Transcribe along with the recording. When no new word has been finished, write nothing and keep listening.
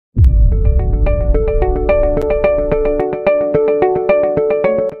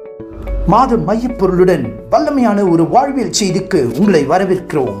மாத மையப்பொருளுடன் வல்லமையான ஒரு வாழ்வியல் செய்திக்கு உங்களை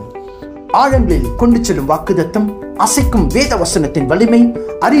வரவேற்கிறோம். ஆழங்களில் கொண்டு செல்லும் வாக்குதத்தம், அசைக்கும் வேத வசனத்தின் வலிமை,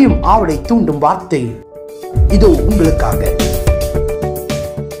 அறியும் ஆவலை தூண்டும் வார்த்தை இதோ உங்களுக்காக.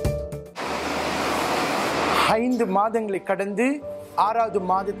 5 மாதங்களை கடந்து 6வது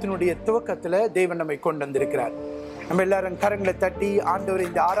மாதத்தினுடைய துவக்கத்துல தேவன் நம்மை கொண்டு வந்திருக்கிறார். நம்ம எல்லாரும் கரங்களை தட்டி ஆண்டவர்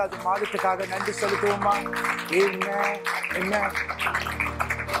இந்த 6வது மாதத்துக்காக நன்றி செலுத்துவோமா? என்ன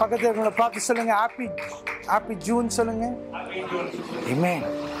பக்கத்துல பார்த்து சொல்லுங்க, ஹாப்பி ஜூன் சொல்லுங்க. ஆமென்.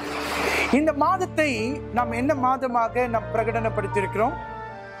 இந்த மாதத்தை நாம் என்ன மாதமாக நாம் பிரகடனப்படுத்தியிருக்கிறோம்?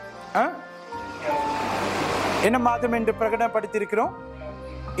 என்ன மாதம் என்று பிரகடனப்படுத்தியிருக்கிறோம்?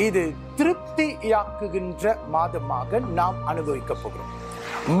 இது திருப்தியாக்குகின்ற மாதமாக நாம் அனுபவிக்க போகிறோம்.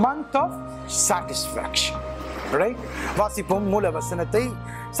 Month of satisfaction. வாசிப்போம் மூல வசனத்தை.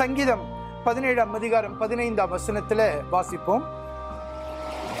 சங்கீதம் 17ஆம் அதிகாரம் 15ஆம் வசனத்துல வாசிப்போம்.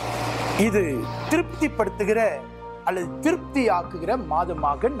 இது திருப்திப்படுத்துகிற அல்லது திருப்தியாக்குகிற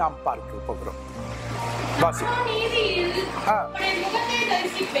மாதமாக நாம் பார்க்க போகிறோம்.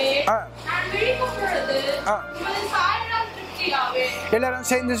 எல்லாரும்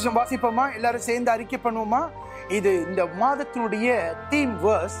சேர்ந்து வாசிப்போமா? எல்லாரும் சேர்ந்து அறிக்கை பண்ணுவோமா? இது இந்த மாதத்தினுடைய தீம்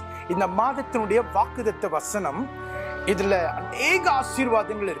வேர்ஸ், இந்த மாதத்தினுடைய வாக்குதத்த வசனம். இதுல அநேக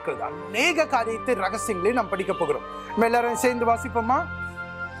ஆசீர்வாதங்கள் இருக்கிறது, அநேக காரியத்தை ரகசியங்களை நாம் படிக்க போகிறோம். நம்ம எல்லாரும் சேர்ந்து வாசிப்போமா?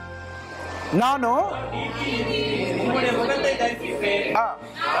 நானும்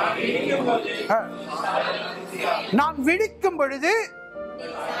நான் விழிக்கும் பொழுது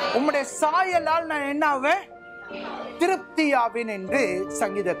உம்முடைய சாயலால் நான் என்ன ஆவேன்? திருப்தியாவேன் என்று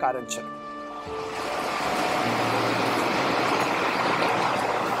சங்கீதக்காரன் சொன்னார்.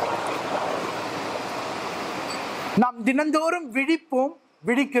 நாம் தினந்தோறும்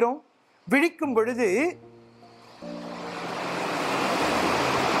விழிக்கும் பொழுது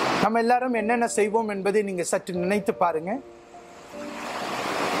நம்ம எல்லாரும் என்னென்ன செய்வோம் என்பதை நீங்க சற்று நினைத்து பாருங்க.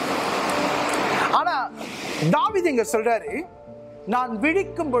 ஆனா தாவீது இங்க சொல்றாரு, நான்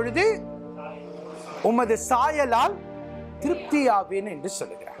விழிக்கும் பொழுது உமது சாயலால் திருப்தியாவேன் என்று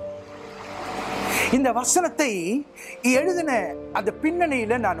சொல்லுகிறார். இந்த வசனத்தை எழுதின அந்த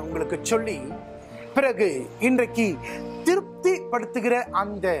பின்னணியில நான் உங்களுக்கு சொல்லி, பிறகு இன்றைக்கு திருப்திப்படுத்துகிற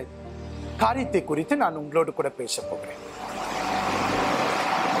அந்த காரியத்தை குறித்து நான் உங்களோடு கூட பேச போகிறேன்.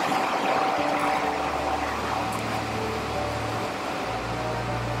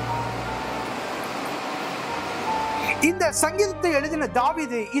 இந்த சங்கீதத்தை எழுதின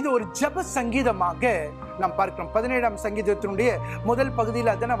தாவீது, இது ஒரு ஜெப சங்கீதமாக நாம் பார்க்கிறோம். 17ஆம் சங்கீதத்தினுடைய முதல்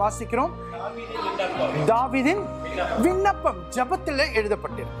பகுதியில் அதனை வாசிக்கிறோம். தாவீதின் விண்ணப்பம் ஜெபத்தில்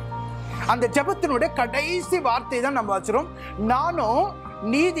எழுதப்பட்டிருக்கு. அந்த ஜெபத்தினுடைய கடைசி வார்த்தை தான் நம்ம வாசிக்கிறோம். நானும்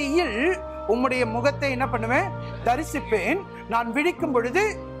நீதியில் உம்முடைய முகத்தை என்ன பண்ணுவேன்? தரிசிப்பேன். நான் விழிக்கும் பொழுது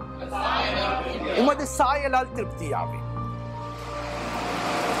உமது சாயலால் திருப்தியாவேன்.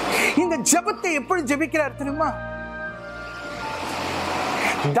 இந்த ஜெபத்தை எப்படி ஜெபிக்கிறார் தெரியுமா?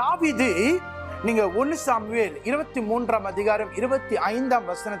 தாவீது, நீங்க 1 சாமுவேல் 23ஆம் அதிகாரம் 25ஆம்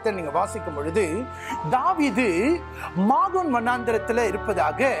வசனத்தை நீங்க வாசிக்கும் பொழுது, தாவீது மாகோன் வனாந்தரத்துல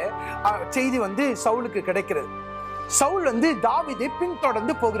இருப்பதாக செய்தி சவுலுக்கு கிடைக்கிறது. சவுல் தாவீதை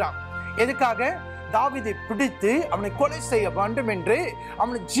பின்தொடர்ந்து போகிறான். எதுக்காக? தாவீதை பிடித்து அவனை கொலை செய்ய வேண்டும் என்று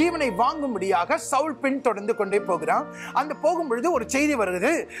அவனை ஜீவனை வாங்கும்படியாக சவுல் பின் தொடர்ந்து கொண்டே போகிறான். அந்த போகும் பொழுது ஒரு செய்தி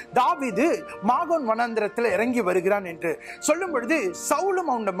வருகிறது, தாவீது மாகோன் வனாந்தரத்தில் இறங்கி வருகிறான் என்று சொல்லும் பொழுது, சவுலும்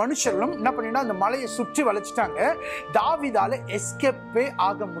அவனோட மனுஷர்களும் என்ன பண்ணினா அந்த மலையை சுற்றி வளைச்சிட்டாங்க. தாவீதால எஸ்கேப்பே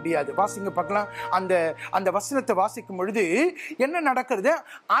ஆக முடியாது. வாசிங்க பார்க்கலாம். அந்த வசனத்தை வாசிக்கும் பொழுது என்ன நடக்கிறது?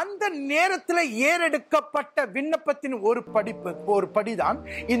 அந்த நேரத்தில் ஏறெடுக்கப்பட்ட விண்ணப்பத்தின் ஒரு படிதான்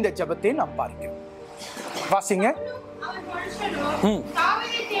இந்த ஜெபத்தை நாம் பார்க்கிறோம். வாசிங்க.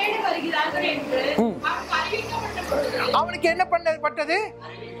 அவனுக்கு என்ன பண்ணப்பட்டது?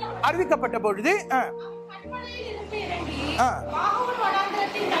 அறிவிக்கப்பட்ட பொழுது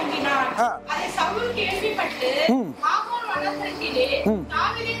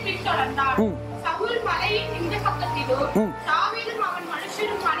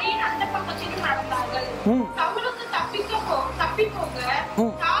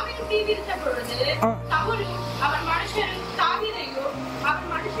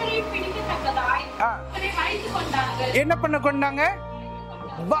என்ன பண்ண கொண்டாங்க?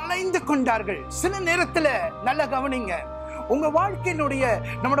 வளைந்து கொண்டார்கள். சில நேரத்துல நல்ல கவனிங்க, உங்க வாழ்க்கையினுடைய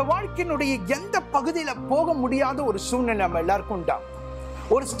நம்மளோட வாழ்க்கையினுடைய எந்த பகுதியில போக முடியாத ஒரு சூழ்நிலை நம்ம எல்லாருக்கும் உண்டா?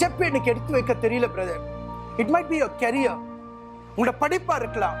 ஒரு ஸ்டெப் எனக்கு எடுத்து வைக்க தெரியல brother. It might be your career. உங்களோட படிப்பா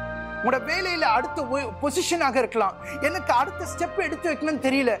இருக்கலாம், உங்களோட வேலையில அடுத்த பொசிஷனாக இருக்கலாம். எனக்கு அடுத்த ஸ்டெப் எடுத்து வைக்கணும்னு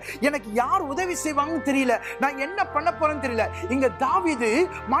தெரியல, எனக்கு யார் உதவி செய்வாங்கன்னு தெரியல, நான் என்ன பண்ண போறேன்னு தெரியல. இங்க தாவீது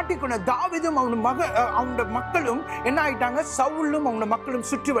மாட்டிக்கொண்ட. தாவீதும் அவங்க மக்களும் என்ன ஆயிட்டாங்க? சவுலும் அவங்க மக்களும்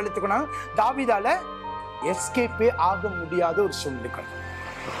சுற்றி வளைத்துக்கணும். தாவீதால எஸ்கேப்பே ஆக முடியாத ஒரு சூழ்நிலை.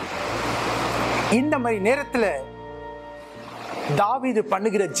 இந்த மாதிரி நேரத்துல தாவீது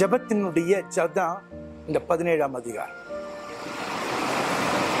பண்ணுகிற ஜெபத்தினுடைய ஜெபம் இந்த 17ஆம் அதிகாரம்.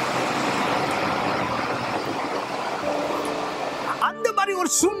 அந்த மாதிரி ஒரு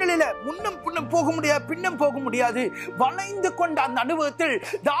சூழ்நிலையில முன்னும் பின்னும் போக முடியாது, பின்னும் போக முடியாது, வளைந்து கொண்ட அந்த அனுபவத்தில்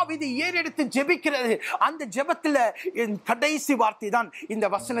தாவீது ஏறெடுத்து ஜெபிக்கிறது. அந்த ஜெபத்துல கடைசி வார்த்தை தான் இந்த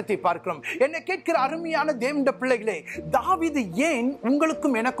வசனத்தை பார்க்கிறோம். என்னை கேட்கிற அருமையான தேவனுடைய பிள்ளைகளே, தாவீது ஏன்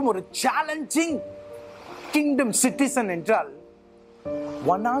உங்களுக்கும் எனக்கும் ஒரு சேலஞ்சிங் கிங்டம் சிட்டிசன் என்றால்,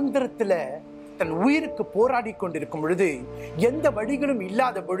 வனாந்திரத்துல தன் உயிருக்கு போராடி கொண்டிருக்கும் பொழுது, எந்த வழிகளும்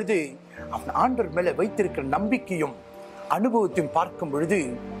இல்லாத பொழுது, அவன் ஆண்டவர் மேல வைத்திருக்கிற நம்பிக்கையும் அனுபவத்தையும் பார்க்கும் பொழுது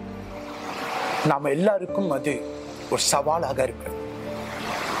நாம எல்லாருக்கும் அது ஒரு சவாலாக இருக்கு.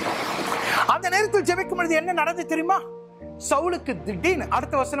 அந்த நேரத்தில் ஜெபிக்கும் பொழுது என்ன நடந்து தெரியுமா? சவுலுக்கு திடீர்னு,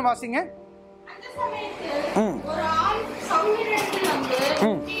 அடுத்த வசனம் வாசிங்க.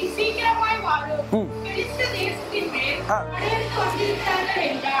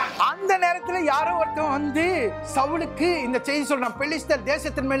 அந்த நேரத்துல யாரோ ஒருத்தன் வந்து சவுலுக்கு இந்த செய்தி சொல்றான், பெலிஸ்தர்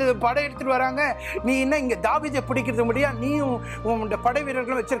தேசத்தின் மேல படை எடுத்துட்டு வராங்க, நீ என்ன இங்க தாவீதை பிடிக்கிறது முடியாது, நீயும் உன் படை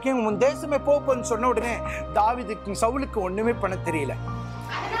வீரர்களும் வச்சிருக்கீங்க, உன் தேசமே போன்னு சொன்ன உடனே தாவீதுக்கு சவுலுக்கு ஒண்ணுமே பண்ண தெரியல.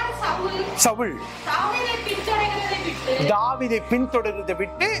 சவுல் தாவீதை பின்தொடர்கிறதை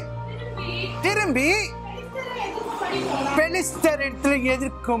விட்டு திரும்பி பெலிஸ்தர் இடத்துல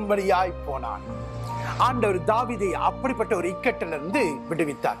எதிர்க்கும்படியாய் போனான். ஆண்டவர் தாவீதை அப்படிப்பட்ட ஒரு இக்கட்டில இருந்து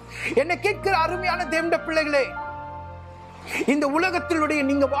விடுவித்தார். என்னை கேட்கிற அருமையான தேவனுடைய பிள்ளைகளே, இந்த உலகத்தினுடைய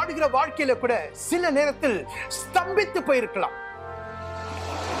நீங்க வாடுகிற வாழ்க்கையில கூட சில நேரத்தில் ஸ்தம்பித்து போயிருக்கலாம்.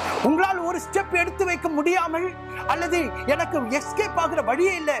 உங்களால் ஒரு ஸ்டெப் எடுத்து வைக்க முடியாமல், அல்லது எனக்கு எஸ்கேப் ஆகிற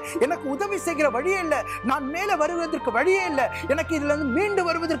வழியே இல்லை, எனக்கு உதவி செய்கிற வழியே இல்லை, நான் மேல வருவதற்கு வழியே இல்லை, எனக்கு இதுல இருந்து மீண்டு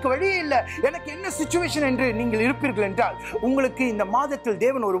வருவதற்கு வழியே இல்லை, எனக்கு என்ன சிச்சுவேஷன் என்று நீங்கள் இருப்பீர்கள் என்றால், உங்களுக்கு இந்த மாதத்தில்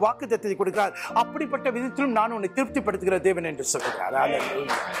தேவன் ஒரு வாக்குத்தத்தத்தை கொடுக்கிறார். அப்படிப்பட்ட விதத்திலும் நான் உன்னை திருப்திப்படுத்துகிற தேவன் என்று சொல்கிறார்.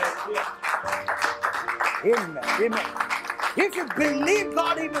 If you believe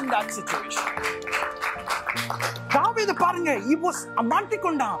God even that situation. தாவீது பாருங்க,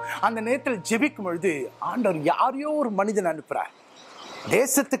 மாட்டிக்கொண்டான். அந்த நேரத்தில் ஜெபிக்கும் பொழுது ஆண்டவர் யாரையோ ஒரு மனிதன் அனுப்புறார்,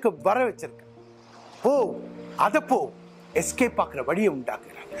 தேசத்துக்கு வர வச்சிருக்க, போ அத போ, எஸ்கேப் ஆக்குற வழியை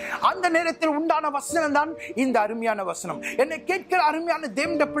உண்டாக்குறார். அந்த நேரத்தில் உண்டான வசனம் தான் இந்த அருமையான வசனம். என்னை கேட்கிற அருமையான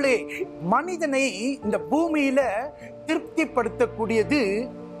தேவனுடைய பிள்ளை, மனிதனை இந்த பூமியில திருப்திப்படுத்தக்கூடியது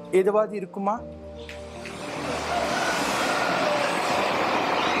எதுவாது இருக்குமா?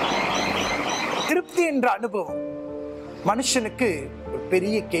 திருப்தி என்ற அனுபவம் மனுஷனுக்கு ஒரு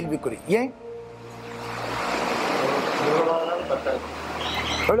பெரிய கேள்விக்குறி. ஏன்?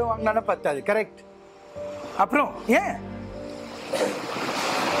 எவ்வளவு வாங்கினாலும் பத்தாது. கரெக்ட். அப்புறம் ஏன்?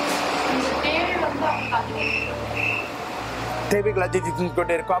 தேவைகள் அதிகரித்து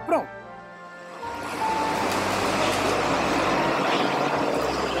கொண்டே இருக்கும். அப்புறம்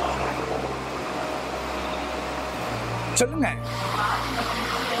சொல்லுங்க.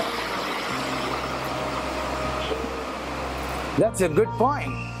 That's a good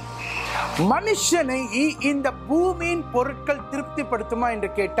point. மனுஷனை இந்த பூமியின் பொருட்கள் திருப்திப்படுத்துமா என்று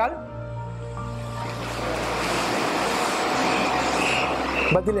கேட்டால்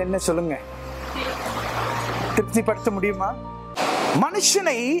பதில் என்ன சொல்லுங்க? திருப்திப்படுத்த முடியுமா?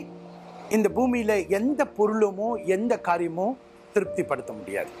 மனுஷனை இந்த பூமியில எந்த பொருளுமோ எந்த காரியமோ திருப்திப்படுத்த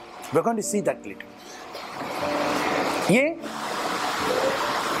முடியாது. We're going to see that later. ஏன்?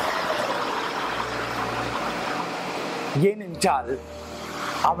 ஏனென்றால்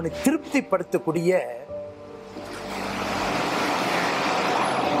அவனை திருப்திப்படுத்தக்கூடிய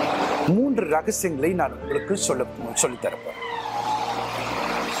 3 ரகசியங்களை நான் உங்களுக்கு சொல்லித் தரப்பேன்.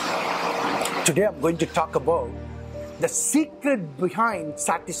 Today I'm going to talk about the secret behind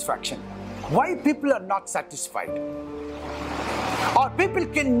satisfaction. Why people are not satisfied, or people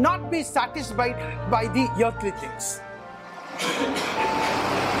cannot be satisfied by the earthly things.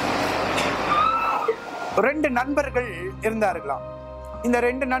 2 நண்பர்கள் இருந்தார்களாம். இந்த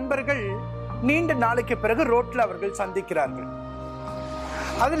 2 நண்பர்கள் நீண்ட நாளைக்கு பிறகு ரோட்ல அவர்கள் சந்திக்கிறார்கள்.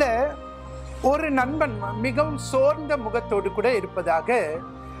 அதுல ஒரு நண்பன் மிகவும் சோர்ந்த முகத்தோடு கூட இருப்பதாக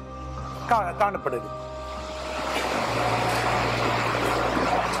காணப்படுது.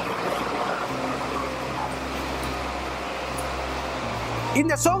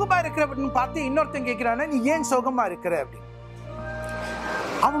 இந்த சோகமா இருக்கிறவன் பார்த்து இன்னொருத்தன் கேட்கிறான, நீ ஏன் சோகமா இருக்கிற அப்படி?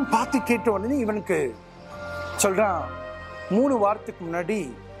 அவன் பார்த்து கேட்ட உடனே இவனுக்கு சொல்றான், 3 வாரத்துக்கு முன்னாடி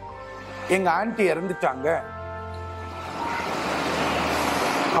எங்க ஆன்ட்டி இறந்துட்டாங்க.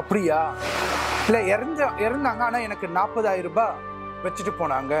 அப்படியா? இல்ல இறந்தாங்க, ஆனா எனக்கு 40,000 ரூபாய் வச்சுட்டு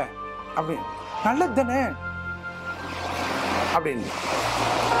போனாங்க. அப்படின்னு. நல்லது தானே அப்படின்னு.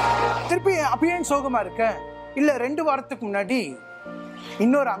 திருப்பி அப்பயே சோகமா இருக்க? இல்ல 2 வாரத்துக்கு முன்னாடி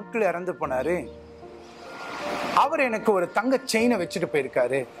இன்னொரு அங்கிள் இறந்து போனாரு, அவர் எனக்கு ஒரு தங்க செயினை வச்சுட்டு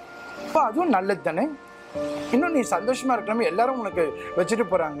போயிருக்காரு. அதுவும் நல்லது தானே, இன்னும் நீ சந்தோஷமா இருக்கலாமே, எல்லாரும் உனக்கு வச்சுட்டு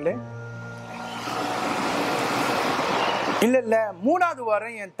போறாங்களே. இல்ல 3வது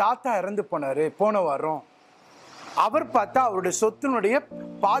வாரம் என் தாத்தா இறந்து போனாரு, போன வாரம். அவர் பார்த்தா அவருடைய சொத்தினுடைய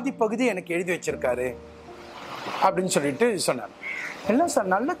பாதி பகுதி எனக்கு எழுதி வச்சிருக்காரு அப்படின்னு சொல்லிட்டு சொன்னார். எல்லாம்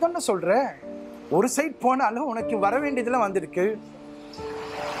சார் நல்லதானே சொல்ற, ஒரு சைட் போனாலும் உனக்கு வர வேண்டியதெல்லாம் வந்திருக்கு,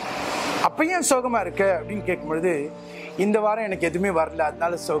 அப்ப ஏன் சோகமா இருக்க அப்படின்னு கேட்கும் பொழுது, இந்த வாரம் எனக்கு எதுவுமே வரல,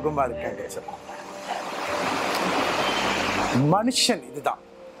 அதனால சோகமா இருக்கேன். மனுஷன் இதுதான்.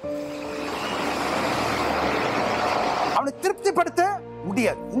 அவனை திருப்திப்படுத்த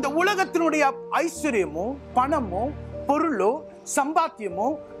முடியாது. இந்த உலகத்தினுடைய ஐஸ்வர்யமோ பணமோ பொருளோ சம்பாத்தியமோ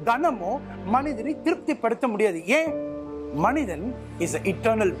தனமோ மனிதனை திருப்திப்படுத்த முடியாது. ஏன்? மனிதன் is an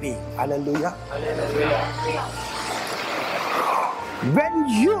eternal being. Hallelujah. When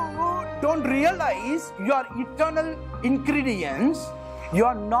you don't realize your eternal ingredients, you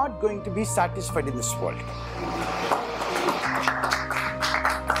are not going to be satisfied in this world.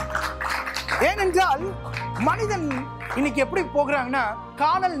 ஏனென்றால் மனிதன் இன்னைக்கு எப்படி போகிறாங்கன்னா,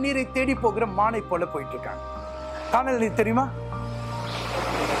 காணல் நீரை தேடி போகிற மானை போல போயிட்டு இருக்காங்க. காணல் நீர் தெரியுமா?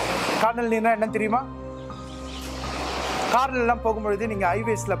 காணல் நீர்னா என்ன தெரியுமா? கார்ல எல்லாம் போகும்பொழுது நீங்க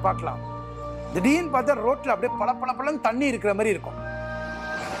ஹைவேஸ்ல பார்க்கலாம், திடீர்னு பார்த்தா ரோட்ல அப்படியே பளபளன்னு தண்ணி இருக்கிற மாதிரி இருக்கும்.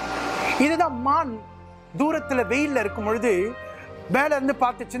 இதுதான் மான் தூரத்துல வெயில்ல இருக்கும் பொழுது மேல இருந்து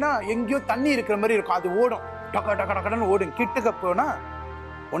பார்த்துச்சுன்னா எங்கேயோ தண்ணி இருக்கிற மாதிரி இருக்கும். அது ஓடும், டக்க டக்க டக்கன்னு ஓடும். கிட்டக்க போனா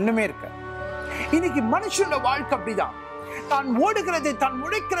ஒண்ணுமே இருக்க. இன்னைக்கு மனுஷனோட வாழ்க்கை அப்படிதான். தான் ஓடுகிறது, தான்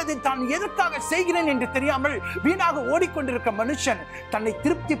உழைக்கிறது, தான் எதற்காக செய்கிறேன் என்று தெரியாமல் வீணாக ஓடிக்கொண்டிருக்க மனுஷன் தன்னை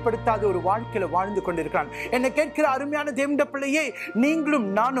திருப்திப்படுத்தாத ஒரு வாழ்க்கையில வாழ்ந்து கொண்டிருக்கிறான். என்னை கேட்கிற அருமையான தேவனுடைய பிள்ளையே, நீங்களும்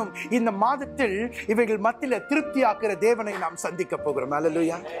நானும் இந்த மாதத்தில் இவைகள் மத்தியில திருப்தியாக்குற தேவனை நாம் சந்திக்க போகிறோம்.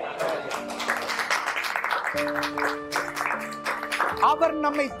 அல்லேலூயா. அவர்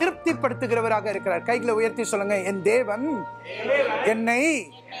நம்மை திருப்திப்படுத்துகிறவராக இருக்கிறார். கைகளை உயர்த்தி சொல்லுங்க, என் தேவன் என்னை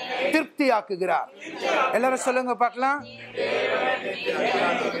திருப்தியாக்குகிறார். எல்லாரும் சொல்லுங்க பார்க்கலாம்.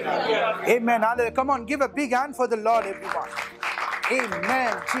 Amen. Come on, give a big hand for the Lord, everyone.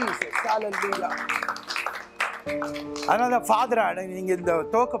 Amen. Jesus. Hallelujah. அதனால ஃபாதரா நீங்க இந்த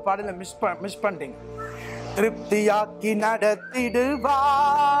தோக்க பாடல மிஸ் பண்ணிட்டீங்க. திருப்தியாக்கி நடத்திடுவார்,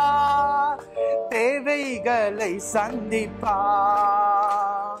 தேவைகளை சந்திப்பார்,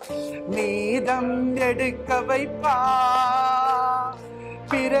 மீதம் எடுக்க வைப்பார்,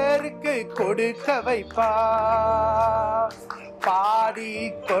 பிறருக்கு கொடுக்க வைப்பார், பாடி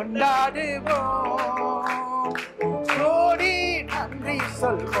கொண்டாடுவோம், கோடி நன்றி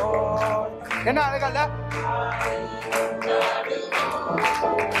சொல்வோம். என்ன அழகல்ல?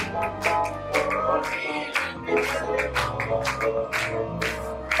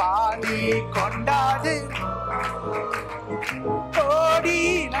 பாடி கொண்டாடு, கோடி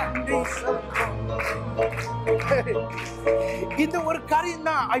நன்றி சொல்வோம். இந்த ஒரு காரியம்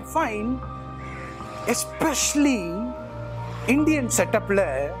தான் I find, especially Indian setupல,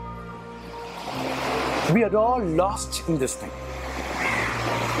 we are all lost in this thing.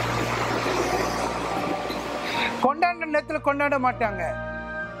 கொண்டாட நேரத்துல கொண்டாட மாட்டாங்க,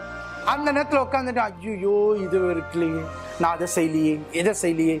 அந்த நேரத்துல உட்காந்துட்டு ஐயோ இது இருக்குல்லையே, நான் அதை செய்யலையே, எதை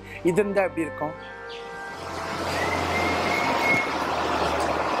செய்யலையே, இது இருந்தா எப்படி இருக்கும்.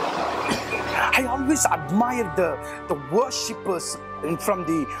 I always admire the worshippers from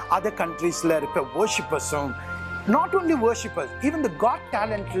the other countries. Worshippers, not only worshippers, even the God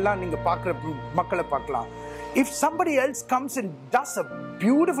talent la ninga paakra makkala paakalam. If somebody else comes and does a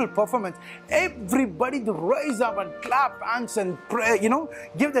beautiful performance, everybody to rise up and clap hands and pray,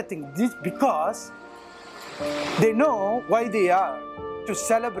 give the thing. This because they know why they are to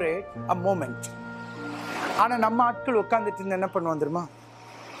celebrate a moment. ஆனா நம்ம ஆட்கள் உட்கார்ந்துட்டு என்ன பண்ணுவாங்க தெரியுமா?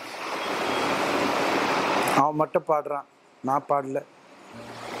 அவன் மட்டும் பாடுறான், நான் பாடல,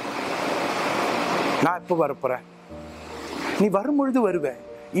 நான் எப்போ வரப்போறேன்? நீ வரும்பொழுது வருவேன்,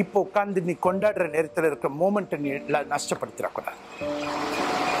 இப்போ உட்கார்ந்து நீ கொண்டாடுற நேரத்தில் இருக்கிற மோமெண்ட் நீ நஷ்டப்படுத்திடக்கூடாது.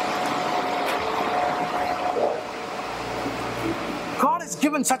 God has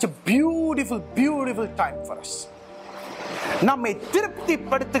given such a beautiful time for us. நம்மை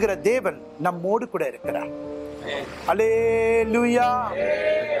திருப்திப்படுத்துகிற தேவன் நம்மோடு கூட இருக்கிறார். அல்லேலூயா,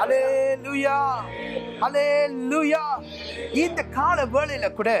 அல்லேலூயா, அல்லேலூயா. இந்த கால வேளையில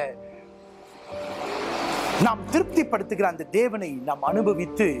கூட நாம் திருப்திப்படுத்துகிற அந்த தேவனை நாம்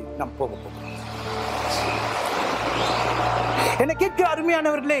அனுபவித்து நாம் போக போகிறோம். என்ன கேட்கிற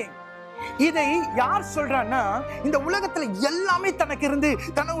அருமையானவர்களே, இதை யார் சொல்றான்னா, இந்த உலகத்துல எல்லாமே தனக்கு இருந்து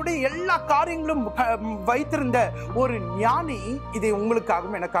தன்னுடைய எல்லா காரியங்களும் வைத்திருந்த ஒரு ஞானி இதை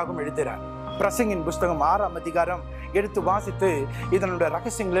உங்களுக்காகவும் எனக்காகவும் எழுதுகிறார். பிரசங்கின் புஸ்தகம் 6ஆம் அதிகாரம் எடுத்து வாசித்து இதனுடைய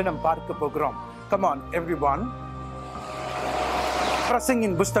ரகசியங்களை நாம் பார்க்க போகிறோம். Come on everyone.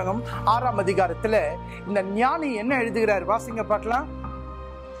 பிரசங்கின் புஸ்தகம் 6ஆம் அதிகாரத்துல இந்த ஞானி என்ன எழுதுகிறார் வாசிங்க பார்க்கலாம்.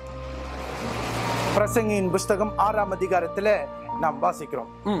 பிரசங்கின் புஸ்தகம் 6ஆம் அதிகாரத்துல நாம்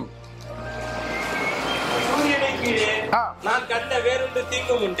வாசிக்கிறோம். நான் கண்ட வேறொன்று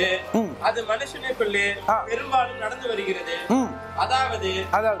தீங்கும் உண்டு, அது மனுஷனுக்குள்ளே பெரும்பாலும் நடந்து வருகிறது.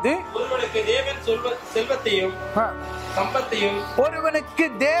 அதாவது ஒருவனுக்கு தேவன் செல்வத்தையும் சம்பத்தையும், ஒருவனுக்கு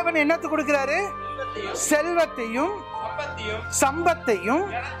தேவன் என்னத்தை கொடுக்கிறாரு? செல்வத்தையும் சம்பத்தையும்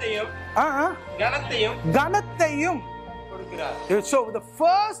கனத்தையும். So the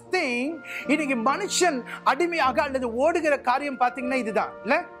first thing, இன்னைக்கு மனுஷன் அடிமையாக அல்லது ஓடுகிற காரியம் பாத்தீங்கன்னா இதுதான்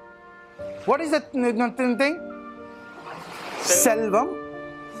இல்ல? What is the thing? செல்வம்,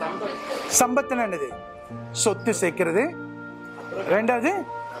 சம்பத்துனா என்னது? சொத்து சேர்க்கிறது. ரெண்டாவது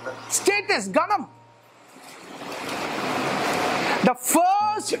ஸ்டேட்டஸ், கனம். The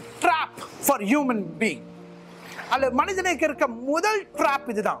first trap for human being, அல்ல மனிதனுக்கு இருக்க முதல் trap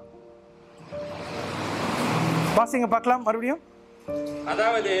இதுதான். வாசிங்க பார்க்கலாம் மறுபடியும்.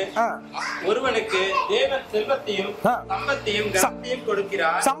 அதாவது ஒருவனுக்கு தேவன் செல்வத்தையும் சம்பத்தையும் கனத்தையும்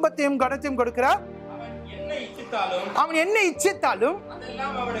கொடுக்கிறார். சம்பத்தையும் கனத்தையும் கொடுக்கிறார். அவன் என்ன இச்சித்தாலும்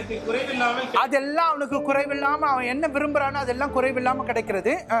அதெல்லாம் அவனுக்கு குறைவில்லாம, அவன் என்ன விரும்புறானோ அதெல்லாம் குறைவில்லாம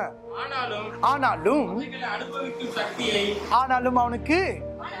கிடைக்கிறது. ஆனாலும் அவனுக்கு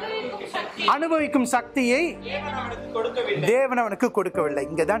அனுபவிக்கும் சக்தியை தேவன் அவனுக்கு கொடுக்கவில்லை.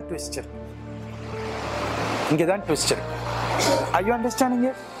 இங்கதான் ட்விஸ்ட். இங்கதான் twist. Are you understanding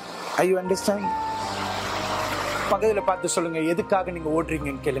it? Are you understanding? பக்கத்துல பார்த்து சொல்லுங்க, எதுக்காக நீங்க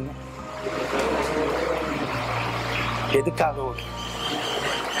ஓடுறீங்கன்னு கேளுங்க. எதுக்காக ஓடுறீங்க?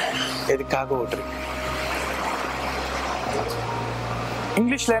 எதுக்காக ஓடுறீங்க?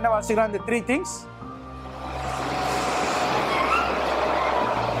 இங்கிலீஷ்ல என்ன வாசிக்கிறோம்? இந்த 3 things.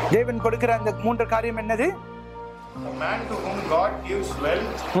 தேவன் கொடுக்கிற அந்த 3 காரியம் என்னது? A man to whom God gives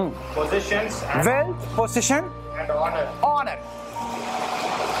wealth, possessions, and honor.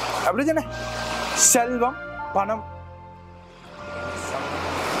 அப்படிதானே? செல்வம், பணம்,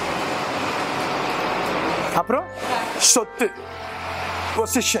 அப்புறம் சொத்து,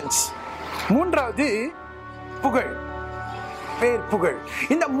 பொசிஷன்ஸ். மூன்றாவது புகழ், பேர் புகழ்.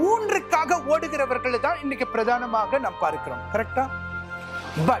 இந்த 3க்காக ஓடுகிறவர்கள் தான் இன்னைக்கு பிரதானமாக நாம் பார்க்கிறோம். கரெக்டா?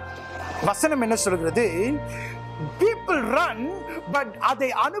 பட் வசனம் என்ன சொல்கிறது? people run, but அதை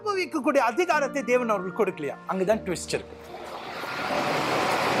அனுபவிக்கக்கூடிய அதிகாரத்தை தேவன் அவர்கள் கொடுக்கலையா? அங்கதான் ட்விஸ்ட் இருக்கு.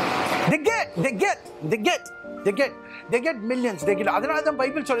 they get millions. அதனாலதான்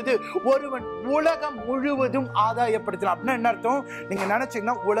பைபிள் சொல்லுது, ஒருவன் உலகம் முழுவதும் ஆதாயப்படுத்தலாம். அப்படின்னா என்ன அர்த்தம்? நீங்க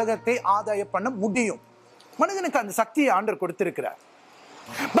நினைச்சீங்கன்னா உலகத்தை ஆதாயம் பண்ண முடியும். மனிதனுக்கு அந்த சக்தியை ஆண்டவர் கொடுத்திருக்கிறார்.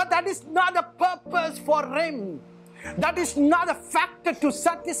 but that is not the purpose for him. that is not a factor to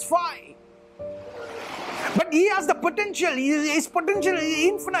satisfy. But he has the potential. His potential is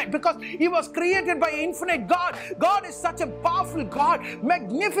infinite because he was created by infinite God. God is such a powerful God,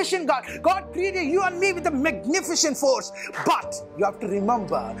 magnificent God. God created you and me with a magnificent force. But you have to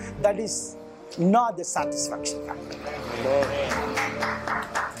remember, that is not the satisfaction factor.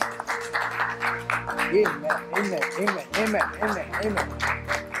 Amen, amen, amen, amen, amen, amen.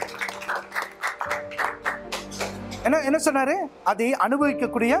 என்ன சொன்னாரு? அதை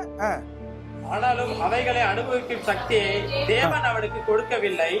அனுபவிக்கக்கூடிய, ஆனாலும் அவைகளை அனுபவிக்கும் சக்தியை தேவன் அவனுக்கு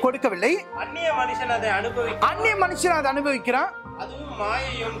கொடுக்கவில்லை. அந்நிய மனுஷன் அதை அனுபவிக்கிறான்.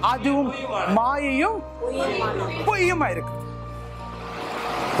 அதுவும் மாயையும் பொய்யுமா இருக்கு.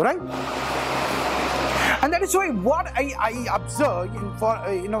 Right? And that is why what I observe in for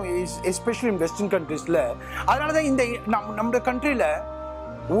especially in western countries la, அதனாலதான் இந்த நம்ம கண்ட்ரில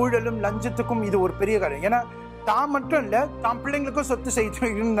ஊழலும் லஞ்சத்துக்கும் இது ஒரு பெரிய காரணம். ஏன்னா தான் மட்டும் இல்ல, தான் பிள்ளைங்களுக்கும் சொத்து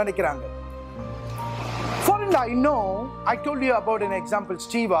செய்யணும்னு நினைக்கிறாங்க. For all I know, I told you about an example,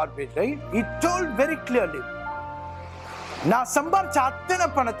 Steve Arbit, right? He told very clearly, நான் சம்பாரிச்ச அத்தனை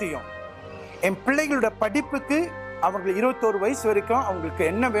பணத்தையும் என் பிள்ளைகளோட படிப்புக்கு, அவங்களுக்கு 21 வயசு வரைக்கும் அவங்களுக்கு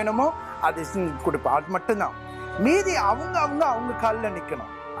என்ன வேணுமோ அதை கொடுப்பேன். அது மட்டும்தான். மீதி அவங்க காலில்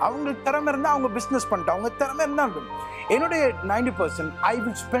நிக்கணும். அவங்களுக்கு திறமை இருந்தா அவங்க பிசினஸ் பண்ணிட்டு, அவங்க திறமை இருந்தா என்னுடைய 90% I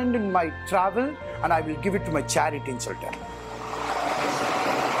will spend in my travel and I will give it to my charity ன்னு சொல்லிட்டேன்.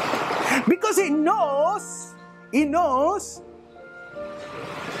 Because he knows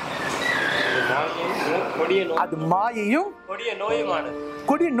அது மாயையும்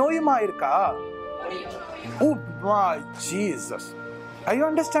கொடிய நோயுமா இருக்கா. Oh my Jesus, are you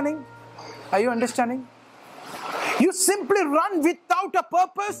understanding? You simply run without a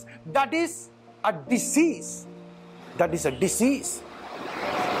purpose. That is a disease.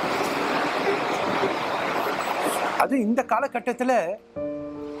 அது இந்த காலகட்டத்தில்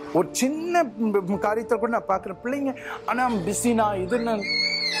ஒரு சின்ன காரியத்தை கூட நான் பார்க்குறேன். பிள்ளைங்க ஆனா பிஸினா இதுன்னு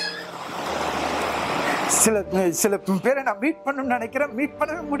சில பேரை நான் மீட் பண்ணணும்னு நினைக்கிறேன், மீட்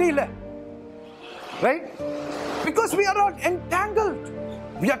பண்ணவே முடியல. Right? Because we are all entangled.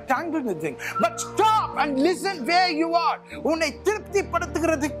 We are tangled with things. But stop and listen where you are. உன்னை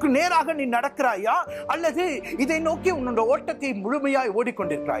திருப்திப்படுத்துகிறதுக்கு நேராக நீ நடக்கிறாயா, அல்லது இதை நோக்கி உன்னோட ஓட்டத்தை முழுமையாய்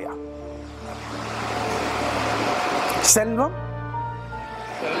ஓடிக்கொண்டிருக்கிறாயா? செல்வம்,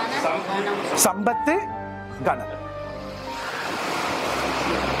 சம்பத்து, கனம்,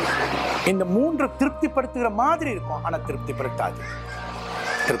 இந்த மூன்று திருப்திப்படுத்துகிற மாதிரி இருக்கும், ஆனா திருப்திப்படுத்தாது.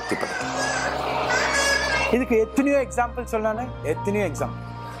 இதுக்கு எத்தனையோ எக்ஸாம்பிள் சொன்னானே, எத்தனையோ எக்ஸாம்பிள்.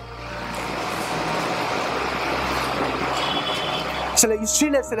 சில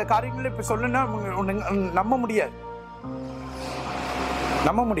ஹிஸ்டரியில சில காரியங்களை இப்ப சொல்லணும்னா நம்ப முடியாது.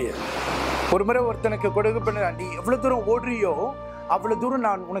 ஒரு முறை ஒருத்தனுக்கு கொடுக்க, நீ எவ்வளவு தூரம் ஓடுறியோ அவ்வளவு தூரம்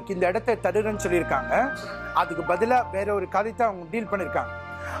நான் உனக்கு இந்த இடத்தை தருறேன்னு சொல்லியிருக்காங்க. அதுக்கு பதிலா வேற ஒரு காரியத்தை அவங்க டீல் பண்ணிருக்காங்க.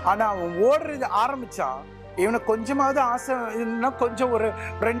 ஆனா அவன் ஓடுறது ஆரம்பிச்சான், இவனுக்கு கொஞ்சமாவது ஆசை இருந்தா கொஞ்சம் ஒரு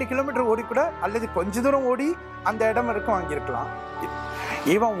 2 கிலோமீட்டர் ஓடி கூட, அல்லது கொஞ்ச தூரம் ஓடி அந்த இடம் வரைக்கும் வாங்கியிருக்கலாம்.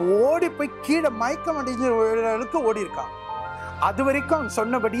 இவன் ஓடி போய் கீழே மயக்கம் அடைஞ்ச ஓடி இருக்கான். அது வரைக்கும் அவன்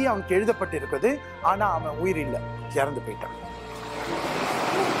சொன்னபடியே அவனுக்கு எழுதப்பட்டு இருக்குது. ஆனா அவன் உயிர் இல்லை, இறந்து போயிட்டான்.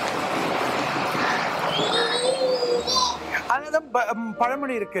 அதுதான்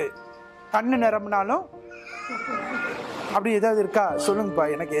பழமொழி இருக்கு, கண்ணு நிரம்பினாலும் அப்படி ஏதாவது இருக்கா சொல்லுங்கப்பா,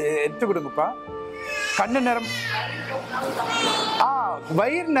 எனக்கு எடுத்து கொடுங்கப்பா. கண்ணு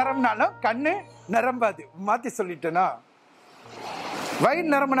வயிறு நிரம்பினாலும் கண்ணு நிரம்பாது. மாத்தி சொல்லிட்டேனா? வயிறு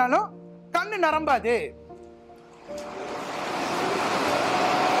நிரம்பினாலும் கண்ணு நிரம்பாது.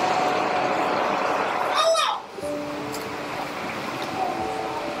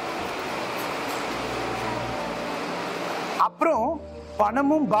 அப்புறம்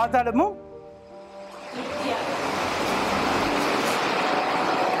பணமும் பாதாளமும்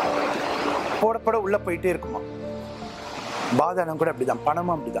போடப்பட உள்ள போயிட்டே இருக்குமா. பாதாளம் கூட அப்படிதான்,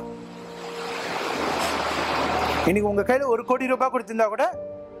 பணமும் அப்படிதான். இன்னைக்கு உங்க கையில 1 கோடி ரூபாய் கொடுத்திருந்தா கூட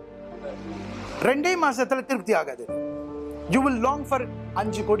 2 மாசத்துல திருப்தி ஆகாது. You will long for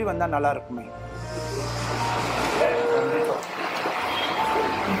 5 கோடி வந்தா நல்லா இருக்குமே.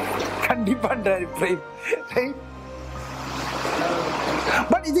 கண்டிப்பான்றாரு பிரேம்.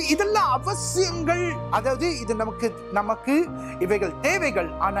 பட் இதெல்லாம் அவசியங்கள். அதாவது இது நமக்கு இவைகள் தேவைகள்.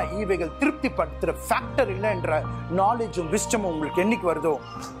 ஆனா இவைகள் திருப்திப்படுத்துற ஃபேக்டர் இல்லை என்ற நாலேஜும் விஸ்டமும் உங்களுக்கு என்னைக்கு வருதோ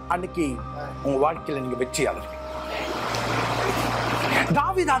அன்னைக்கு உங்க வாழ்க்கையில நீங்க வெற்றியாளர்.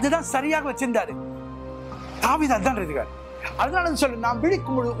 தாவீது அதுதான் சரியாக வச்சிருந்தாரு. தாவீது அதுதான் இருக்காரு. அதனால சொல்லு, நான்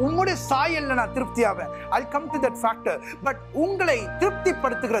விழிக்கும் பொழுது உங்களுடைய சாயல்ல நான் திருப்தி ஆவேன். I'll come to that factor. But உங்களை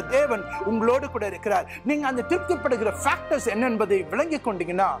திருப்திப்படுத்துகிற தேவன் உங்களோடு கூட இருக்கிறார். நீங்க அந்த திருப்திப்படுகிற ஃபேக்டர்ஸ் என்ன என்பதை விளங்கி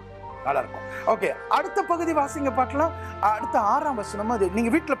கொண்டீங்கன்னா நல்லா இருக்கும். ஓகே, அடுத்த பகுதி வாசிங்க பார்க்கலாம். அடுத்த 6ஆம் வசனம். அது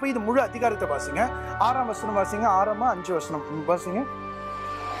நீங்க வீட்டுல போய் இது முழு அதிகாரத்தை வாசிங்க. 6ஆம் வசனம் வாசிங்க. 6ஆம் 5 வசனம் வாசிங்க.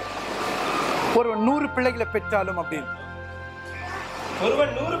 ஒரு 100 பிள்ளைகளை பெற்றாலும் அப்படின்னு,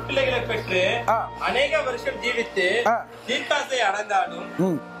 ஒருவன் 100 பிள்ளைகளை பெற்று அநேக வருஷம் ஜீவித்து தீர்க்காசை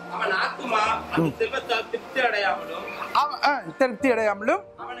அடைந்தாலும் அவன் ஆத்துமா அந்த செல்வத்தால் திருப்தி அடையாமலும்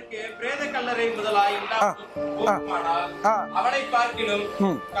அவனுக்கு பிரேத கல்லறை முதலாய் அவனை பார்க்கிலும்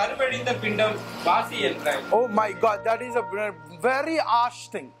கருவழிந்த பிண்டம் வாசி என்றார். Oh my God, that is a very harsh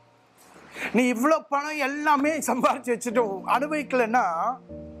thing. நீ இவ்வளவு பணம் எல்லாமே சம்பாதிச்சு வச்சுட்டு அனுபவிக்கலன்னா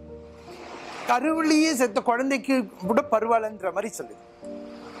கருவிலேயே செத்த குழந்தைக்கு கூட பரவாயில்லன்ற மாதிரி சொல்லுது.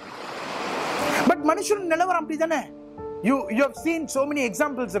 பட் மனுஷன் நிலவரம் அப்படிதானே. You have seen so many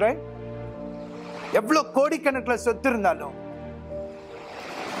examples, right? எவ்வளவு கோடிக்கணக்கில் சொத்து இருந்தாலும்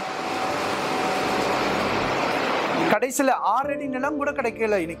கடைசியில 6 அடி நிலம் கூட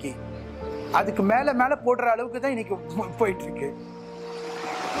கிடைக்கல இன்னைக்கு. அதுக்கு மேல போடுற அளவுக்கு தான் இன்னைக்கு போயிட்டு இருக்கு.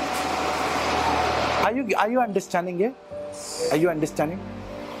 Are you understanding it? Are you understanding?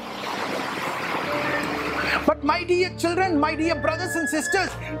 But my dear children, my dear brothers and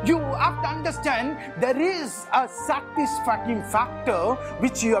sisters, you have to understand there is a satisfying factor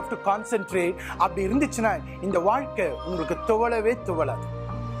which you have to concentrate. அப்படி இருந்துச்சுன்னா இந்த வாழ்க்கை உங்களுக்கு துவளவே துவளாது.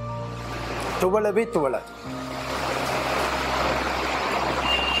 துவளவே துவளாது.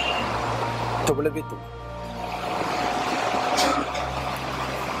 துவளவே துவளாது.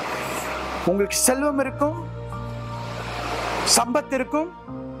 உங்களுக்கு செல்வம் இருக்கும், சம்பத்து இருக்கும்,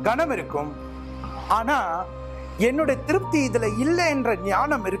 கனம் இருக்கும். ஆனா என்னுடைய திருப்தி இதுல இல்லை என்ற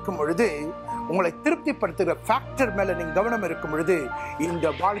ஞானம் இருக்கும் பொழுது, உங்களை திருப்திப்படுத்துகிற ஃபேக்டர் மேல நீங்க கவனம் இருக்கும் பொழுது, இந்த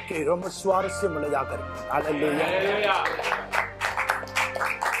வாழ்க்கை ரொம்ப சுவாரஸ்யம் உள்ளதாக இருக்கும். Hallelujah.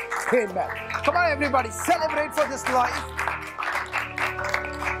 Amen. Come on everybody, celebrate for this life.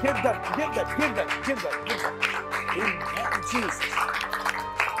 Give that, give that, give that, give that, give that. Amen. Jesus.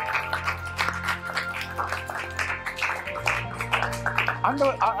 அந்த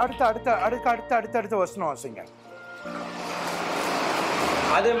அடுத்த வசனம் வாசிங்க.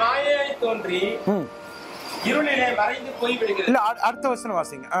 அது மாயையாய் தோன்றி இருளிலே மறைந்து போய் விடுகிறது. இல்ல, அடுத்த வசனம்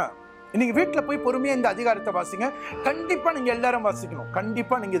வாசிங்க. நீங்க வீட்டுல போய் பொறுமையா இந்த அதிகாரத்தை வாசிங்க. கண்டிப்பா நீங்க எல்லாரும் வாசிக்கணும்.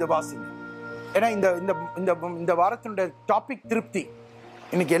 கண்டிப்பா நீங்க இதை வாசிங்க. ஏன்னா இந்த வாரத்தினுடைய டாபிக் திருப்தி.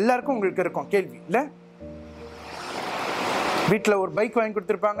 இன்னைக்கு எல்லாருக்கும் உங்களுக்கு இருக்கும் கேள்வி இல்ல? வீட்டுல ஒரு பைக் வாங்கி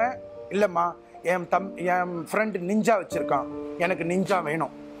கொடுத்துருப்பாங்க. இல்லம்மா, என் ஃப்ரெண்ட் நிஞ்சா வச்சிருக்கான், எனக்கு நிஞ்சா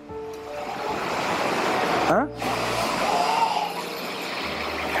வேணும்.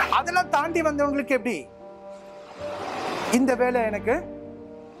 அதெல்லாம் தாண்டி வந்தவங்களுக்கு எப்படி இந்த வேலை? எனக்கு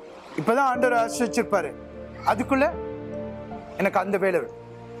இப்பதான் ஆண்டவர் ஆசீர்வதிச்சிருப்பாரு, அதுக்குள்ள எனக்கு அந்த வேலை.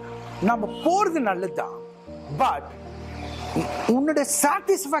 நம்ம போறது நல்லதுதான், பட் உன்னுடைய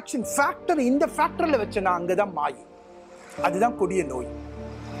சாட்டிஸ்பாக்சன் ஃபேக்டர் இந்த ஃபேக்டர்ல வச்சனா அங்கதான் மாயி. அதுதான் கொடிய நோய்.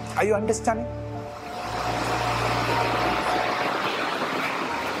 Are you understanding?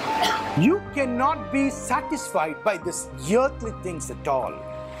 You cannot be satisfied by this earthly things at all.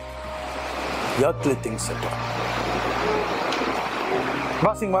 Earthly things at all.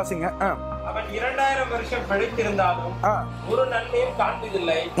 வாசிங்க. அவன் 2000 வருஷம் படித்திருந்தாலும் ஒரு நன்மையும்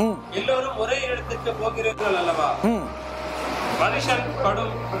காண்பதில்லை. எல்லோரும் ஒரே இடத்துக்கு போகிறார்கள் அல்லவா? மனுஷன்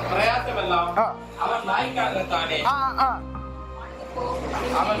படும் பிரயாசம் எல்லாம் அவன் நாய்க்காக தானே.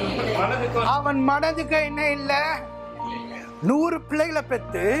 அவன் மனதுக்கு என்ன இல்ல? 100 பிள்ளைகளை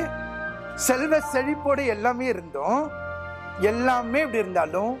பெற்று செல்வ செழிப்போடு எல்லாமே இருந்தோம், எல்லாமே இப்படி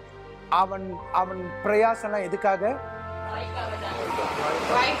இருந்தாலும் அவன் பிரயாசம் எதுக்காக?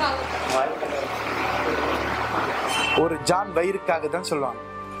 ஒரு ஜான் வயிறுக்காக தான் சொல்லுவாங்க.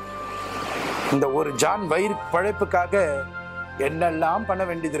 இந்த ஒரு ஜான் வயிறு பழைப்புக்காக என்னெல்லாம் பண்ண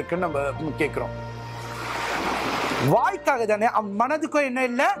வேண்டியது இருக்குன்னு நம்ம கேட்கிறோம். வாய்க்காக தானே. அவன் மனதுக்கும் என்ன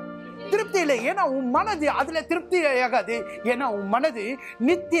இல்லை? திருப்தி இல்லை. ஏன்னா உன் மனது அதுல திருப்தி ஆகாது. ஏன்னா உன் மனது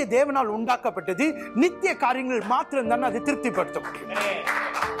நித்திய தேவனால் உண்டாக்கப்பட்டது. நித்திய காரியங்கள் மாத்திரம் தானே அது திருப்திப்படுத்த முடியும்.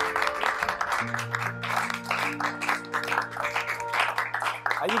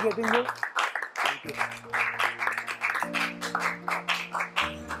 Are you getting it?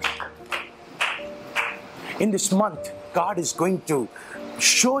 In this month, God is going to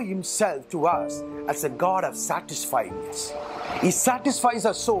show himself to us as a God of satisfyingness. He satisfies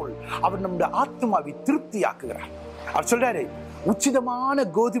our soul. அவர் நம்முடைய ஆத்மாவை திருப்தி ஆக்குகிறார். அவர் சொல்றாரு, உச்சிதமான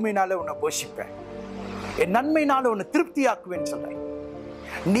கோதுமையினால உன்னை போஷிப்பேன், என் நன்மையினால உன்னை திருப்தி ஆக்குவேன்னு சொல்றாரு.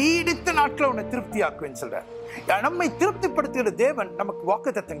 நீடித்த நாட்களை உன்னை திருப்தி ஆக்குவேன்னு சொல்றார். நம்மை திருப்திப்படுத்துகிற தேவன் நமக்கு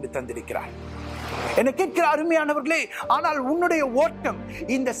வாக்குத்தத்தங்களை தந்திருக்கிறார். என்னை கேட்கிற அருமையானவர்களே, ஆனால் உன்னுடைய ஓட்டம்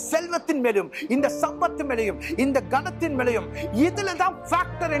இந்த செல்வத்தின் மேலும், இந்த சம்பத்து மேலையும், இந்த கனத்தின் மேலையும் இதுலதான்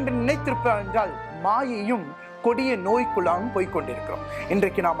ஃபேக்டர் என்று நினைத்திருப்பார் என்றால் மாயையும் கொடிய நோய்க்குள்ளாகவும் போய்கொண்டிருக்கிறோம்.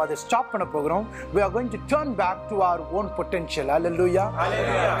 இன்றைக்கு நாம் அதை ஸ்டாப் பண்ண போகிறோம். We are going to turn back to our own potential. Hallelujah.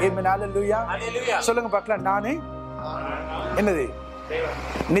 Amen. Hallelujah. சொல்லுங்க பார்க்கலாம். நானே என்னது?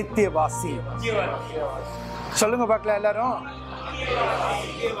 நித்தியவாசி. சொல்லுங்க பார்க்கலாம் எல்லாரும்.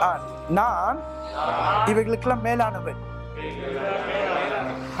 நான் இவைகளுக்கெல்லாம் மேலானவன்.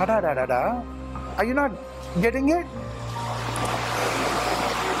 அடாடாடா, are you not getting it?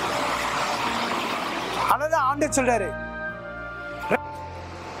 அதான் ஆண்டவர் சொல்றாரு,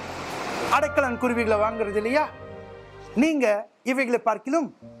 அடைக்கலன் குருவிகளை வாங்குறது இல்லையா நீங்க, இவைகளை பார்க்கிலும்.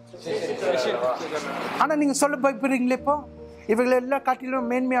 ஆனா நீங்க சொல்ல பயப்படுறீங்களே, இப்போ இவைகளை எல்லாம் காட்டிலும்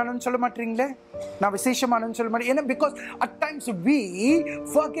மேன்மையானு சொல்ல மாட்டீங்களே, நான் விசேஷமானு சொல்ல மாட்டேன். ஏன்னா because at times we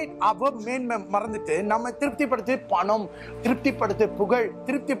forget our மேன்மை மறந்துட்டு நம்ம திருப்திப்படுத்து பணம், திருப்திப்படுத்து புகழ்,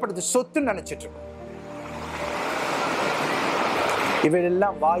 திருப்திப்படுத்து சொத்துன்னு நினைச்சிட்டு இருக்கோம்.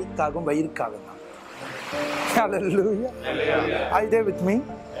 இவையெல்லாம் வாய்க்காகவும் வயிறுக்காகவும் தான். Hallelujah. Are you there with me?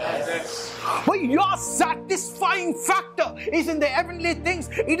 But your satisfying factor is in the heavenly things.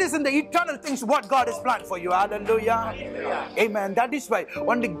 It is in the eternal things what God has planned for you. Hallelujah. Amen. That is why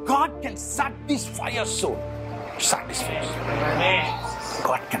only God can satisfy your soul. Satisfy.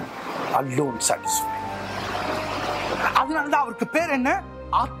 God can alone satisfy. அதனாலதான் அவருக்கு பேர் என்ன?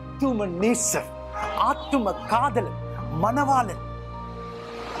 ஆத்தும நேசர், ஆத்தும காதலன், மனவாளன்.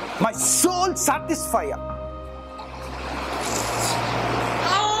 My soul satisfier.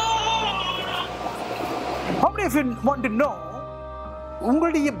 How many of you want to know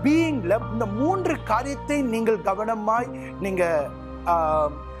உங்களுடைய பீயிங்ல இந்த மூன்று காரியத்தை நீங்கள் கவனமாய் நீங்க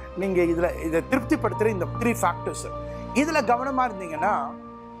இத திருப்திப்படுத்துற இந்த 3 ஃபேக்டர்ஸ் இதுல கவனமா இருந்தீங்கன்னா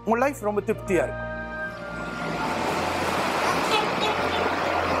உங்க லைஃப் ரொம்ப திருப்தியா இருக்கும்.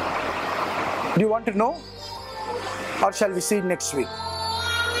 Do you want to know or shall we see next week?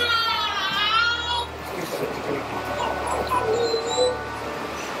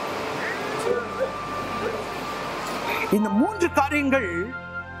 இந்த மூன்று காரியங்கள்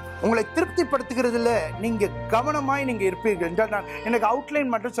உங்களை திருப்திப்படுத்துகிறதுல நீங்க கவனமாய் நீங்க இருப்பீர்கள் என்றால் நான் எனக்கு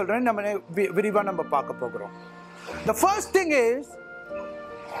அவுட்லைன் மட்டும் சொல்றேன், நம்ம விரிவா நம்ம பார்க்க போகிறோம். The first thing is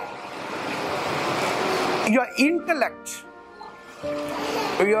your intellect.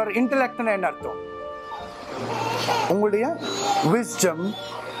 Your intellect என்ன அர்த்தம்? உங்களுடைய wisdom,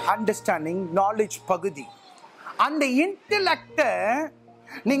 understanding, knowledge பகுதி. அந்த இன்டெலெக்ட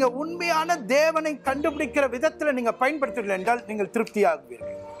நீங்க உண்மையான தேவனை கண்டுபிடிக்கிற விதத்துல நீங்க பயன்படுத்துவீர்கள் என்றால் நீங்கள்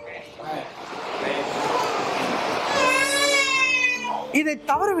திருப்தியாகுவீர்கள். இதை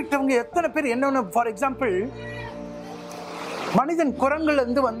தவற விட்டவங்க எத்தனை பேர் என்ன? ஃபார் எக்ஸாம்பிள், மனிதன் குரங்குல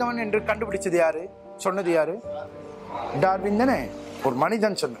இருந்து வந்தவன் என்று கண்டுபிடிச்சது யாரு? சொன்னது யாரு? டார்வின் தானே. ஒரு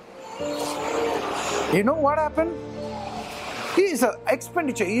மனிதன் சொன்ன. You know what happened? He is an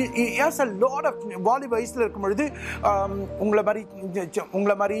expenditure. He has a lot of வாலிப வயசுல இருக்கும் பொழுது,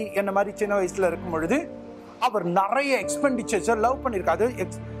 உங்களை மாதிரி என்ன மாதிரி சின்ன வயசுல இருக்கும் பொழுது அவர் நிறைய எக்ஸ்பெண்டிச்சர்ஸ் லவ் பண்ணிருக்காரு.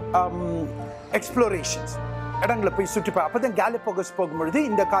 எக்ஸ்ப்ளோரேஷன்ஸ், இடங்களை போய் சுற்றி அப்பதான் கேலிபோகஸ் போகும்பொழுது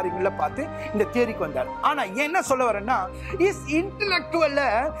இந்த காரியங்களை பார்த்து இந்த தியரிக்கு வந்தார். ஆனா என்ன சொல்ல வரேன்னா, இஸ் இன்டெலெக்சுவல்ல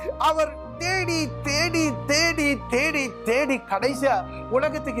அவர் தேடி தேடி தேடி தேடி தேடி கடைசியா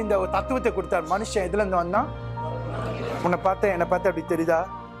உலகத்துக்கு இந்த தத்துவத்தை கொடுத்தார். மனுஷன் எதுல இருந்து வந்தா? உன்னை பார்த்த என்னை பார்த்து அப்படி தெரியுதா?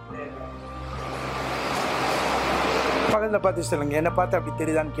 பக்கத்துல பார்த்து சொல்லுங்க, என்னை பார்த்து அப்படி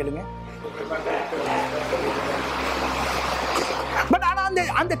தெரியுதான்னு கேளுங்க. பட் ஆனா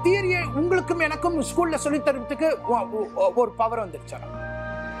அந்த தியரியை உங்களுக்கும் எனக்கும் ஸ்கூல்ல சொல்லி தரதுக்கு ஒரு பவர் வந்துருச்சா?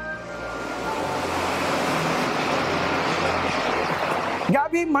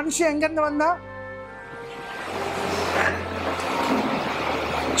 யாபி மனுஷன் எங்க இருந்து வந்தா?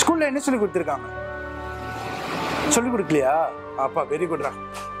 ஸ்கூல்ல என்ன சொல்லி கொடுத்திருக்காங்க? சொல்லி கொடுக்கலையா? அப்பா வெரி குட்ரா,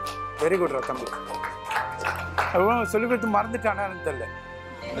 வெரி குட்ரா தம்பி. சொல்லி கொடுத்து மறந்துட்டானு தெரியல.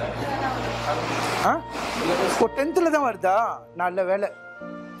 10th தான் வருதா? நல்ல வேலை,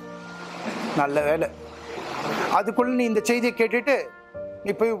 நல்ல வேலை. அதுக்குள்ள நீ இந்த செய்தியை கேட்டுட்டு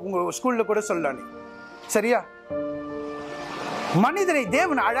நீ போய் உங்க ஸ்கூல்ல கூட சொல்லலாம். நீ சரியா? மனிதனை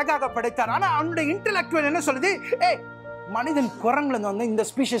தேவன் அழகாக படைத்தார். ஆனா அவனுடைய இன்டெலெக்சுவல் என்ன சொல்லுது? மனிதன் குரங்குல வந்து இந்த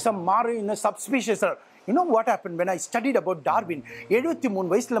ஸ்பீஷியஸா மாறும், இந்த subspecies. You know what happened when I studied about Darwin? 73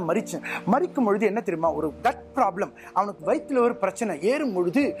 வயசுல மரிக்கும் பொழுது என்ன தெரியுமா? ஒரு கட் ப்ராப்ளம். அவனுக்கு வயிற்றுல ஒரு பிரச்சனை. ஏறும்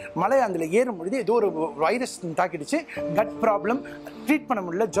பொழுது மலையாந்தில ஏறும் பொழுது ஏதோ ஒரு வைரஸ் தாக்கிடுச்சு. கட் ப்ராப்ளம், ட்ரீட் பண்ண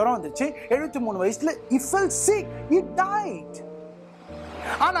முடியல, ஜுரம் வந்துச்சு. 73 வயசுல he fell sick, he died.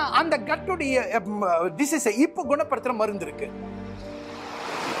 ஆனா அந்த கட்டுடைய டிசீஸை இப்போ குணப்படுத்துற மருந்து இருக்கு.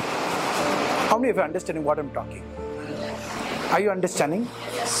 How many of you are understanding what I'm talking? Are you understanding?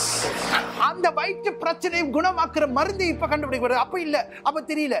 அந்த வயிற்று பிரச்சனையை குணமாக்குற மருந்து இப்ப கண்டுபிடிக்கிறது. அப்ப இல்ல, அப்ப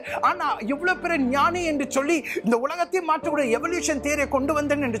தெரியல. ஆனா எவ்வளவு பேர் ஞானி என்று சொல்லி இந்த உலகத்தை மாற்றக்கூடிய எவல்யூஷன் தியரியை கொண்டு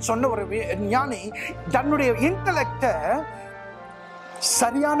வந்தேன் என்று சொன்ன ஒரு ஞானி தன்னுடைய இன்டெலெக்ட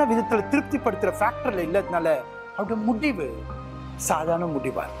சரியான விதத்துல திருப்திப்படுத்துற ஃபேக்டர்ல இல்லதுனால அவருடைய முடிவு சாதாரண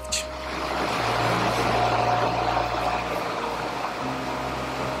முடிவா இருந்துச்சு.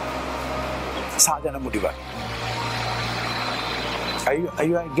 சாதாரண முடிவா. Are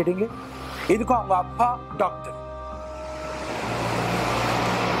you getting it? இதுக்கும் அவங்க அப்பா doctor.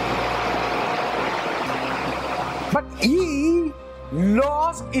 But he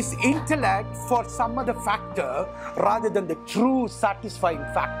lost his intellect for some other factor rather than the true satisfying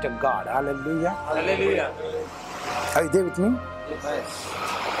factor, God. Hallelujah. Hallelujah. Are you there with me? Yes.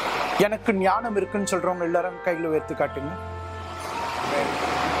 எனக்கு ஞானம் இருக்குன்னு சொல்றவங்க எல்லாரும் கையில உயர்த்தி காட்டுங்க.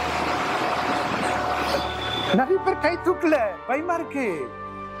 நிறைய பேர் கை தூக்கல, பயமா இருக்கு.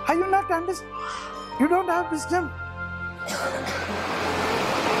 Are you not understand? You don't have wisdom.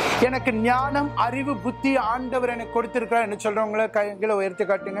 எனக்கு ஞானம், அறிவு, புத்தி ஆண்டவர் எனக்கு கொடுத்திருக்கிறார் என்ன சொல்றவங்கள கைகளை உயர்த்தி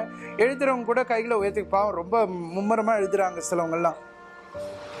காட்டுங்க. எழுதுறவங்க கூட கைகளை உயர்த்தி, பாவம் ரொம்ப மும்மரமா எழுதுறாங்க சிலவங்க எல்லாம்.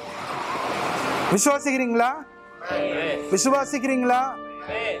 விசுவாசிக்கிறீங்களா? விசுவாசிக்கிறீங்களா?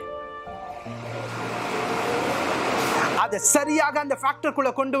 அதை சரியாக அந்த ஃபேக்டருக்குள்ள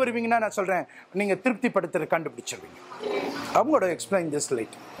கொண்டு வருவீங்கன்னா நான் சொல்றேன், நீங்க திருப்திப்படுத்துற கண்டுபிடிச்சிருவீங்க. I'm going to explain this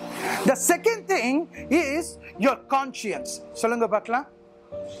later. The second thing is your conscience. சொல்லுங்க பார்க்கலாம்.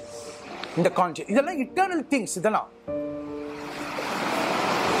 இந்த கான்ஷியஸ், இதெல்லாம் இட்டர்னல் திங்ஸ். இதெல்லாம்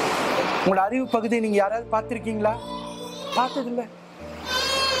உங்களோட அறிவு பகுதியை நீங்க யாராவது பார்த்திருக்கீங்களா? பார்த்ததில்லை.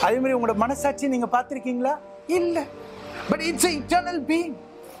 அதே மாதிரி உங்களோட மனசாட்சி நீங்க பார்த்திருக்கீங்களா? இல்ல. But it's an eternal being.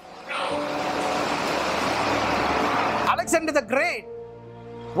 Alexander the Great,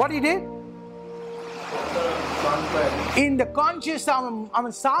 what he did? இந்த கான்ஷியஸ்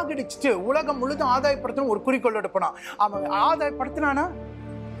அவன் சாகடிச்சுட்டு உலகம் முழுதும் ஆதாயப்படுத்தணும் ஒரு குறிக்கோளோட போனான். அவன் ஆதாயப்படுத்தினானா?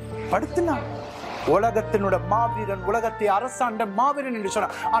 படுத்தினான். உலகத்தினோட மாவீரன், உலகத்தை அரசாண்ட மாவீரன் என்று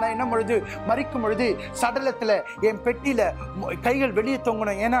சொன்னான். ஆனா என்ன பொழுது மரிக்கும் பொழுது சடலத்துல என் பெட்டியில கைகள் வெளியே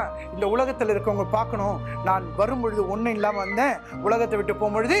தொங்கணும். ஏன்னா இந்த உலகத்துல இருக்கவங்க பார்க்கணும், நான் வரும் பொழுது ஒன்னும் இல்லாம வந்தேன், உலகத்தை விட்டு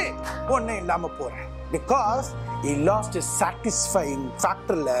போகும்பொழுது ஒன்னும் இல்லாம போறேன். Because he lost his satisfying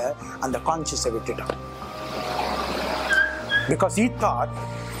factorல அந்த கான்ஷியஸை விட்டுட்டான். Because he thought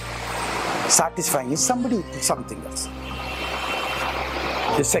satisfying is something else.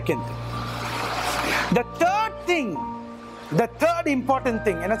 The second thing. The third thing, the third important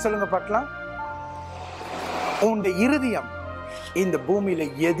thing, என்ன சொல்லுங்க பார்க்கலாம். உன்னுடைய இருதயம் இந்த பூமியில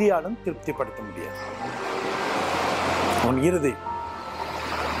எதையாலும் திருப்திப்படுத்த முடியாது. உன் இருதயம்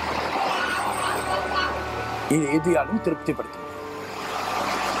இது எதையாலும் திருப்திப்படுத்த முடியாது.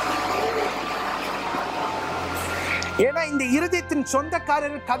 ஏன்னா இந்த இருதயத்தின்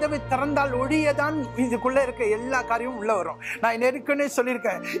சொந்தக்காரர்கள் கதவை திறந்தால் ஒழியதான் இதுக்குள்ள இருக்க எல்லா காரியமும் உள்ள வரும். நான் ஏற்கனவே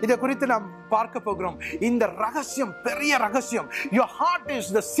சொல்லியிருக்கேன், இதை குறித்து நாம் பார்க்க போகிறோம். இந்த ரகசியம் பெரிய ரகசியம். Your heart is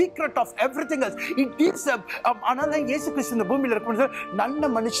the secret of everything else. It is அதனால இயேசு கிறிஸ்து இந்த பூமியில இருக்கும் நல்ல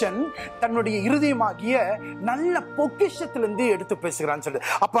மனுஷன் தன்னுடைய இருதயமாகிய நல்ல பொக்கிஷத்திலிருந்து எடுத்து பேசுகிறான்னு சொல்லு.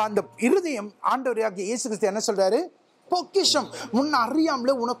 அப்ப அந்த இருதயம் ஆண்டவராகிய இயேசு கிறிஸ்து என்ன சொல்றாரு? பொக்கிஷம். முன்ன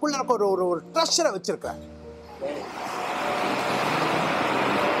அறியாமல உனக்குள்ள இருக்க ஒரு ட்ரெஷரை வச்சிருக்க.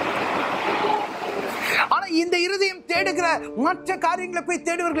 ஆனா இந்த இருதயம் தேடுகிற மற்ற காரியங்களை போய்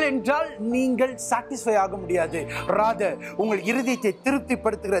தேடுவீர்கள் என்றால் நீங்கள் சாட்டிஸ்ஃபை ஆக முடியாது. ராதர் உங்கள் இருதயத்தை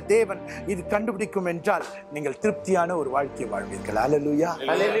திருப்திப்படுத்துகிற தேவன் இது கண்டுபிடிக்கும் என்றால் நீங்கள் திருப்தியான ஒரு வாழ்க்கை வாழ்வீர்கள். அல்லேலூயா,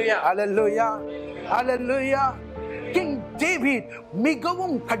 அல்லேலூயா, அல்லேலூயா, அல்லேலூயா. கிங் டேவிட்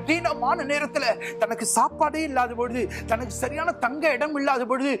மிகவும் கடினமான நேரத்துல தனக்கு சாப்பாடே இல்லாத பொழுது, தனக்கு சரியான தங்க இடம் இல்லாத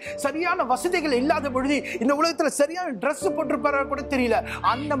பொழுது, சரியான வசதிகள் இல்லாத பொழுது, இந்த உலகத்துல சரியான டிரெஸ் போட்டிருப்பாரா கூட தெரியல,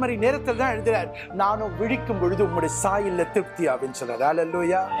 அந்த மாதிரி நேரத்துல தான் எழுதுறார், நானும் விழிக்கும் பொழுது உங்களுடைய சாயல்ல திருப்தி அப்படின்னு சொல்றாரு.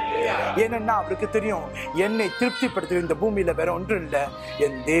 அல்லேலூயா. ஏன்னா அவருக்கு தெரியும், என்னை திருப்திப்படுத்த இந்த பூமியில வேற ஒன்றும் இல்லை,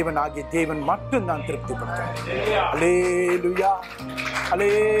 என் தேவன் ஆகிய தேவன் மட்டும் தான் திருப்திப்படுத்தும். அல்லேலூயா,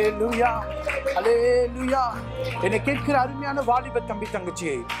 அல்லேலூயா, அல்லேலூயா. என்னை கேட்கிற அருமையான வாலிப தம்பி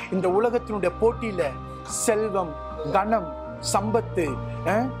தங்கச்சியை, இந்த உலகத்தினுடைய போட்டியில செல்வம், கனம், சம்பத்து,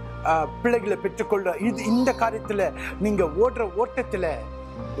 பிள்ளைகளை பெற்றுக்கொள்ள இந்த காரியத்துல நீங்க ஓடுற ஓட்டத்துல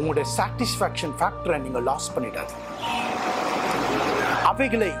உங்களுடைய சாட்டிஸ்பாக்சன் ஃபேக்டரை நீங்க லாஸ் பண்ணிடாது.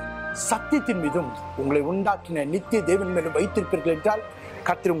 அவைகளை சத்தியத்தின் மீதும் உங்களை உண்டாக்கின நித்திய தேவன் மேலும் வைத்திருப்பீர்கள் என்றால்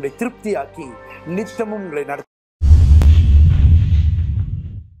கர்த்தர் உங்களை திருப்தியாக்கி நித்தமும் உங்களை நடத்த